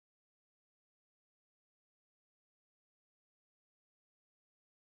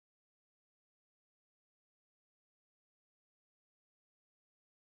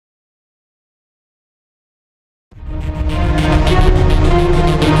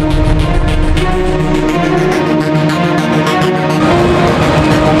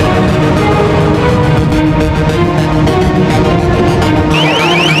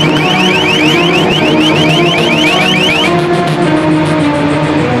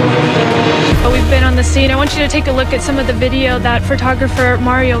the scene. I want you to take a look at some of the video that photographer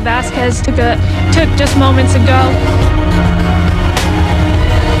Mario Vazquez took just moments ago.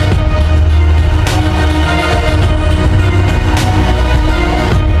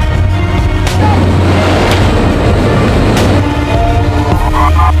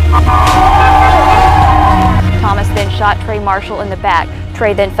 Shot Trey Marshall in the back.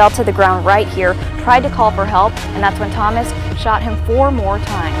 Trey then fell to the ground right here, tried to call for help, and that's when Thomas shot him 4 more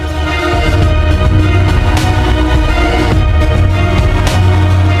times.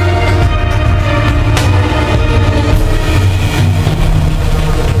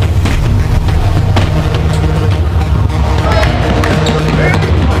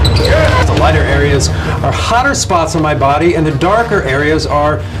 The lighter areas are hotter spots on my body, and the darker areas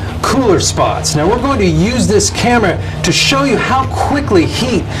are cooler spots. Now we're going to use this camera to show you how quickly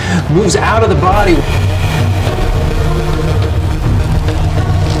heat moves out of the body.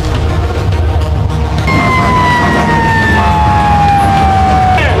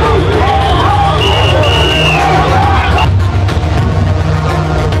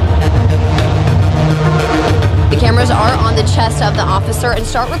 The cameras are on the chest of the officer and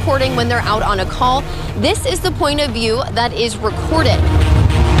start recording when they're out on a call. This is the point of view that is recorded.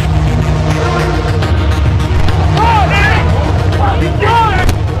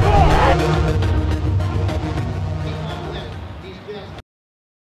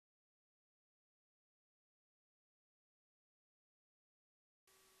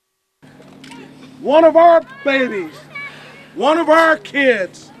 One of our babies, one of our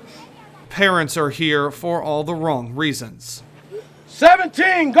kids. Parents are here for all the wrong reasons.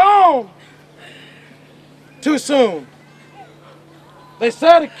 17 gone too soon. They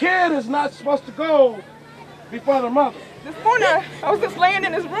said a kid is not supposed to go before their mother. This morning, I was just laying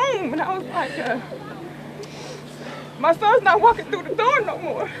in his room, and I was like, my son's not walking through the door no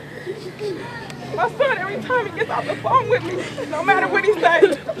more. My son, every time he gets off the phone with me, no matter what he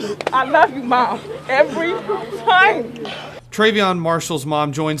says, I love you, Mom, every time. Travion Marshall's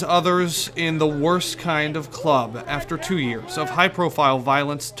mom joins others in the worst kind of club after 2 years of high-profile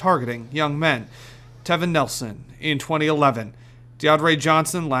violence targeting young men. Tevin Nelson in 2011, DeAndre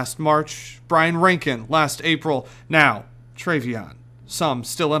Johnson last March, Brian Rankin last April, now Travion. Some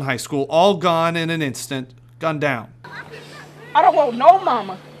still in high school, all gone in an instant, gunned down. I don't want no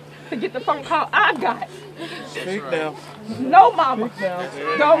mama to get the phone call I got. Speak now. No mama.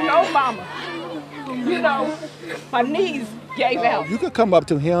 Don't no mama. You know, my knees gave out. You could come up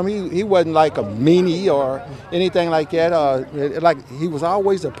to him. He wasn't like a meanie or anything like that. Like he was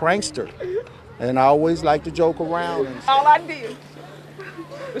always a prankster, and I always liked to joke around. All I did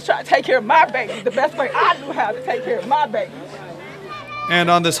was try to take care of my baby the best way I knew how to take care of my baby. And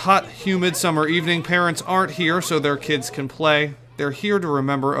on this hot, humid summer evening, parents aren't here so their kids can play. They're here to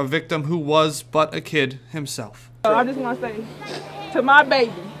remember a victim who was but a kid himself. I just want to say to my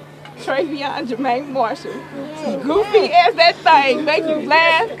baby, Travion Jermaine Marshall, goofy as that thing, make you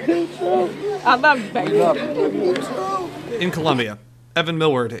laugh. I love you, baby. In Columbia, Evan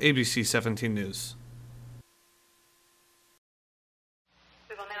Millward, ABC 17 News.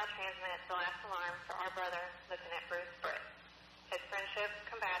 We will now transmit the last alarm for our brother, Lieutenant Bruce Britt. His friendship,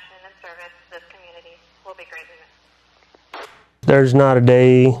 compassion, and service to this community will be greatly missed. There's not a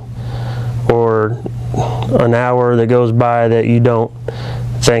day or an hour that goes by that you don't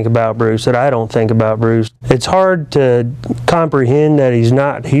think about Bruce, that I don't think about Bruce. It's hard to comprehend that he's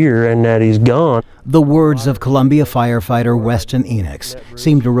not here and that he's gone. The words of Columbia firefighter Weston Enox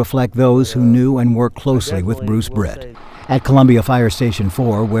seem to reflect those who knew and worked closely with Bruce Britt. At Columbia Fire Station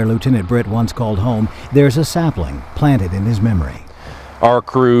 4, where Lieutenant Britt once called home, there's a sapling planted in his memory. Our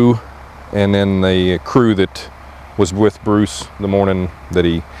crew and then the crew that was with Bruce the morning that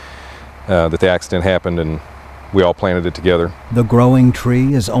the accident happened, and we all planted it together. The growing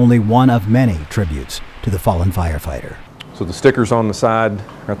tree is only one of many tributes to the fallen firefighter. So the sticker's on the side,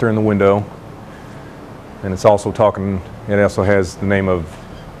 right there in the window, and it's also it also has the name of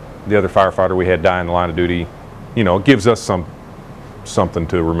the other firefighter we had die in the line of duty. You know, it gives us something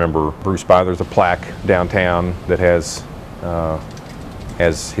to remember Bruce by. There's a plaque downtown that has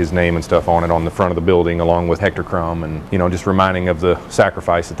his name and stuff on it on the front of the building, along with Hector Crum, and you know, just reminding of the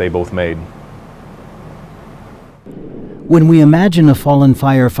sacrifice that they both made. When we imagine a fallen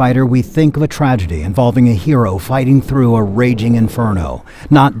firefighter, we think of a tragedy involving a hero fighting through a raging inferno,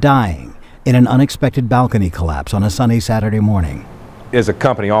 not dying in an unexpected balcony collapse on a sunny Saturday morning. As a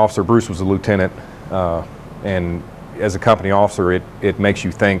company officer, Bruce was a lieutenant, and as a company officer, it makes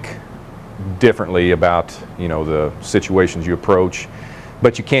you think differently about, you know, the situations you approach,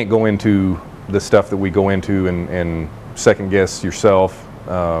 but you can't go into the stuff that we go into and second guess yourself.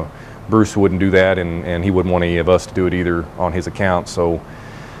 Bruce wouldn't do that, and he wouldn't want any of us to do it either on his account. So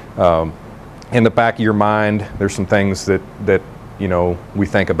in the back of your mind, there's some things that you know, we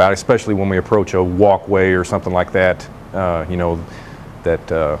think about, especially when we approach a walkway or something like that, you know, that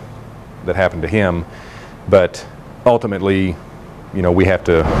happened to him. But ultimately, you know, we have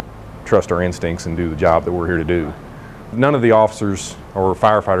to trust our instincts and do the job that we're here to do. None of the officers or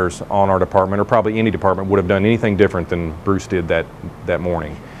firefighters on our department, or probably any department, would have done anything different than Bruce did that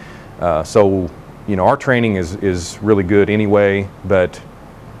morning. So, you know, our training is really good anyway, but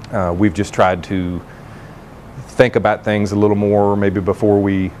we've just tried to think about things a little more maybe before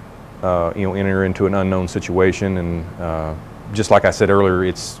we, you know, enter into an unknown situation. And just like I said earlier,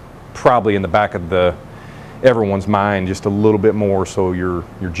 it's probably in the back of everyone's mind just a little bit more, so your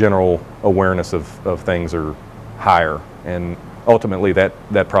general awareness of things are higher, and ultimately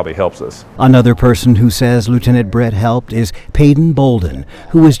that probably helps us. Another person who says Lieutenant Britt helped is Peyton Bolden,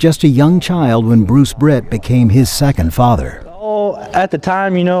 who was just a young child when Bruce Britt became his second father. Oh, at the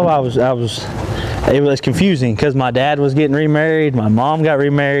time, you know, it was confusing because my dad was getting remarried, my mom got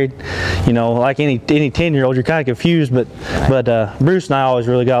remarried. You know, like any 10-year-old, you're kind of confused. But Bruce and I always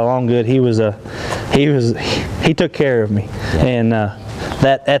really got along good. He took care of me, and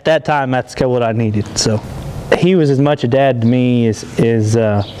that at that time, that's what I needed. So he was as much a dad to me as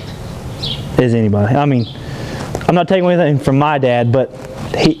anybody. I mean, I'm not taking anything from my dad, but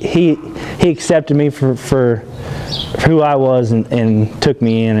he accepted me for who I was and took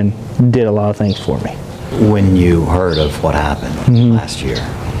me in and did a lot of things for me. When you heard of what happened last year,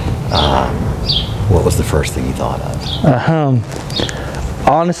 what was the first thing you thought of?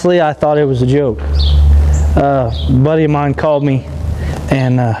 Honestly, I thought it was a joke. A buddy of mine called me,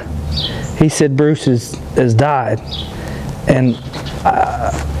 and he said Bruce has died, and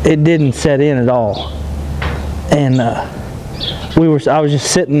it didn't set in at all. And I was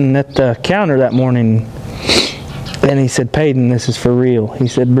just sitting at the counter that morning, and he said, "Peyton, this is for real." He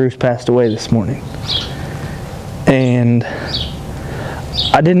said, "Bruce passed away this morning." And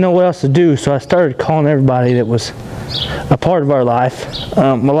I didn't know what else to do, so I started calling everybody that was a part of our life,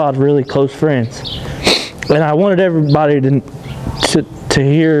 a lot of really close friends. And I wanted everybody to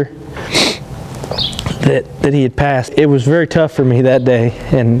hear that he had passed. It was very tough for me that day,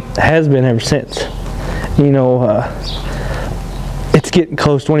 and has been ever since. You know, it's getting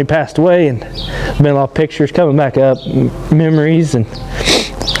close to when he passed away, and been a lot of pictures coming back up, memories, and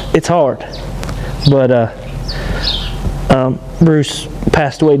it's hard. But Bruce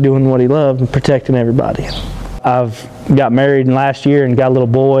passed away doing what he loved and protecting everybody. I've got married last year and got a little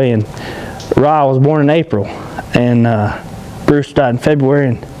boy, and Ryle was born in April, and Bruce died in February.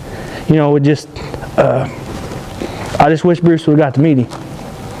 And you know, I just wish Bruce would have got to meet him.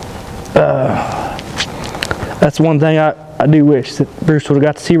 That's one thing I do wish, that Bruce would have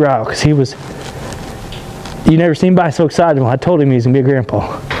got to see Ryle, because you never seen anybody so excited when I told him he was going to be a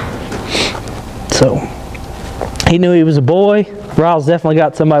grandpa. So, he knew he was a boy. Ryle's definitely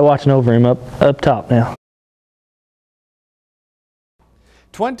got somebody watching over him up top now.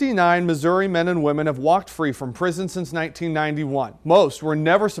 29 Missouri men and women have walked free from prison since 1991. Most were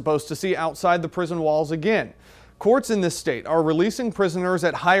never supposed to see outside the prison walls again. Courts in this state are releasing prisoners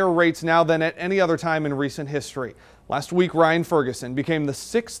at higher rates now than at any other time in recent history. Last week, Ryan Ferguson became the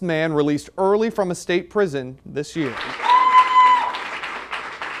 6th man released early from a state prison this year.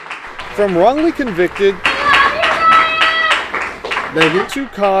 From wrongly convicted to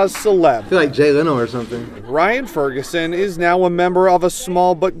cause celeb. I feel like Jay Leno or something. Ryan Ferguson is now a member of a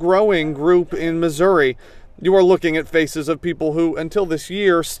small but growing group in Missouri. You are looking at faces of people who, until this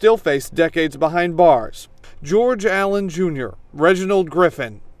year, still faced decades behind bars. George Allen Jr., Reginald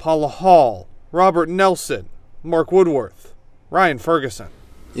Griffin, Paula Hall, Robert Nelson, Mark Woodworth, Ryan Ferguson.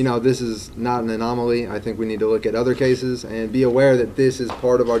 You know, this is not an anomaly. I think we need to look at other cases and be aware that this is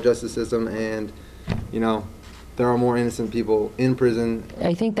part of our justice system, and, you know, there are more innocent people in prison.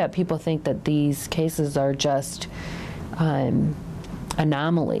 I think that people think that these cases are just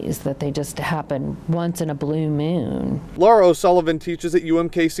anomalies, that they just happen once in a blue moon. Laura O'Sullivan teaches at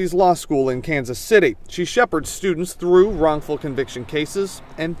UMKC's law school in Kansas City. She shepherds students through wrongful conviction cases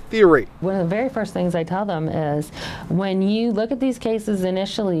and theory. One of the very first things I tell them is, when you look at these cases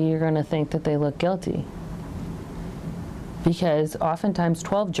initially, you're going to think that they look guilty. Because oftentimes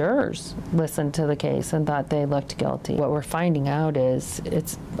 12 jurors listened to the case and thought they looked guilty. What we're finding out is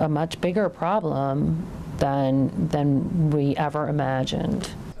it's a much bigger problem than we ever imagined.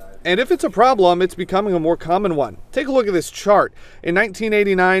 And if it's a problem, it's becoming a more common one. Take a look at this chart. In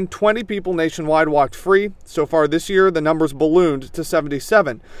 1989, 20 people nationwide walked free. So far this year, the number's ballooned to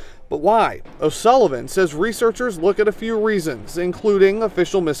 77. But why? O'Sullivan says researchers look at a few reasons, including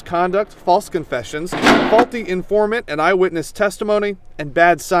official misconduct, false confessions, faulty informant and eyewitness testimony, and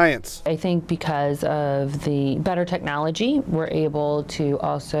bad science. I think because of the better technology, we're able to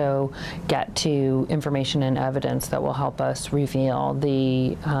also get to information and evidence that will help us reveal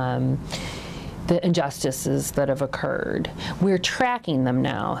the injustices that have occurred. We're tracking them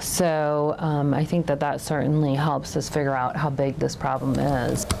now, so I think that certainly helps us figure out how big this problem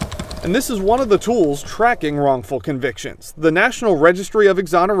is. And this is one of the tools tracking wrongful convictions. The National Registry of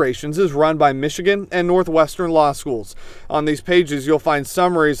Exonerations is run by Michigan and Northwestern law schools. On these pages, you'll find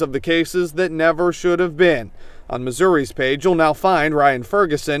summaries of the cases that never should have been. On Missouri's page, you'll now find Ryan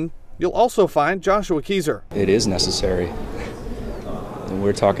Ferguson. You'll also find Joshua Keyser. It is necessary.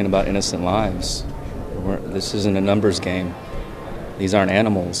 We're talking about innocent lives. This isn't a numbers game. These aren't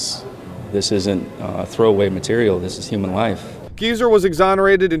animals. This isn't throwaway material. This is human life. Keyser was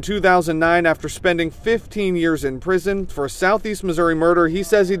exonerated in 2009 after spending 15 years in prison for a Southeast Missouri murder he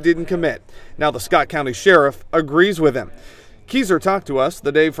says he didn't commit. Now the Scott County Sheriff agrees with him. Keyser talked to us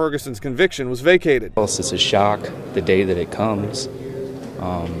the day Ferguson's conviction was vacated. It's a shock the day that it comes,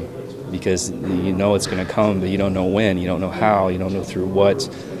 because you know it's going to come, but you don't know when, you don't know how, you don't know through what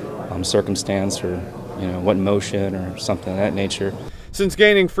circumstance or what motion or something of that nature. Since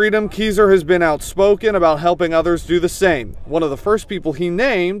gaining freedom, Keyser has been outspoken about helping others do the same. One of the first people he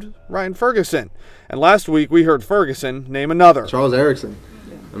named, Ryan Ferguson. And last week we heard Ferguson name another. Charles Erickson.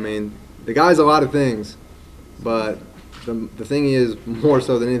 I mean, the guy's a lot of things, but the thing he is, more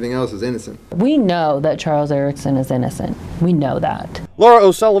so than anything else, is innocent. We know that Charles Erickson is innocent. We know that. Laura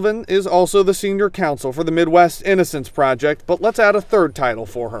O'Sullivan is also the senior counsel for the Midwest Innocence Project, but let's add a third title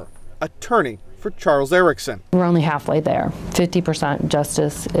for her, attorney for Charles Erickson. We're only halfway there. 50%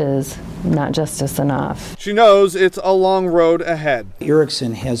 justice is not justice enough. She knows it's a long road ahead.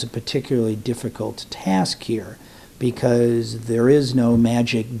 Erickson has a particularly difficult task here because there is no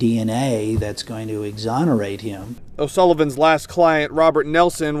magic DNA that's going to exonerate him. O'Sullivan's last client, Robert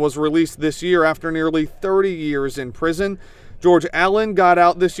Nelson, was released this year after nearly 30 years in prison. George Allen got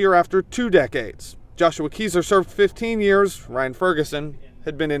out this year after 2 decades. Joshua Keyser served 15 years. Ryan Ferguson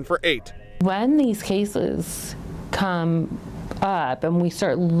had been in for 8. When these cases come up and we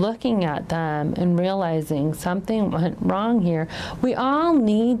start looking at them and realizing something went wrong here, we all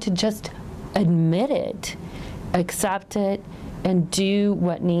need to just admit it, accept it, and do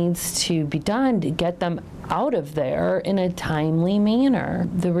what needs to be done to get them out of there in a timely manner.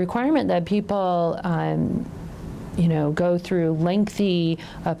 The requirement that people go through lengthy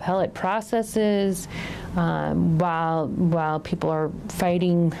appellate processes while people are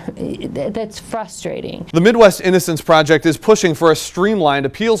fighting, that's frustrating. The Midwest Innocence Project is pushing for a streamlined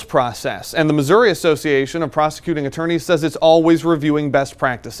appeals process, and the Missouri Association of Prosecuting Attorneys says it's always reviewing best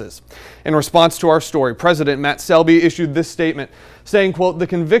practices. In response to our story, President Matt Selby issued this statement saying, quote, "The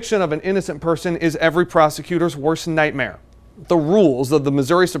conviction of an innocent person is every prosecutor's worst nightmare. The rules of the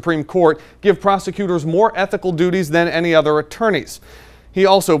Missouri Supreme Court give prosecutors more ethical duties than any other attorneys." He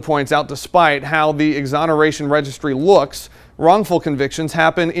also points out, despite how the exoneration registry looks, wrongful convictions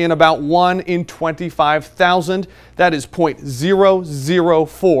happen in about 1 in 25,000. That is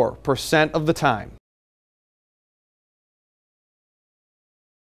 0.004% of the time.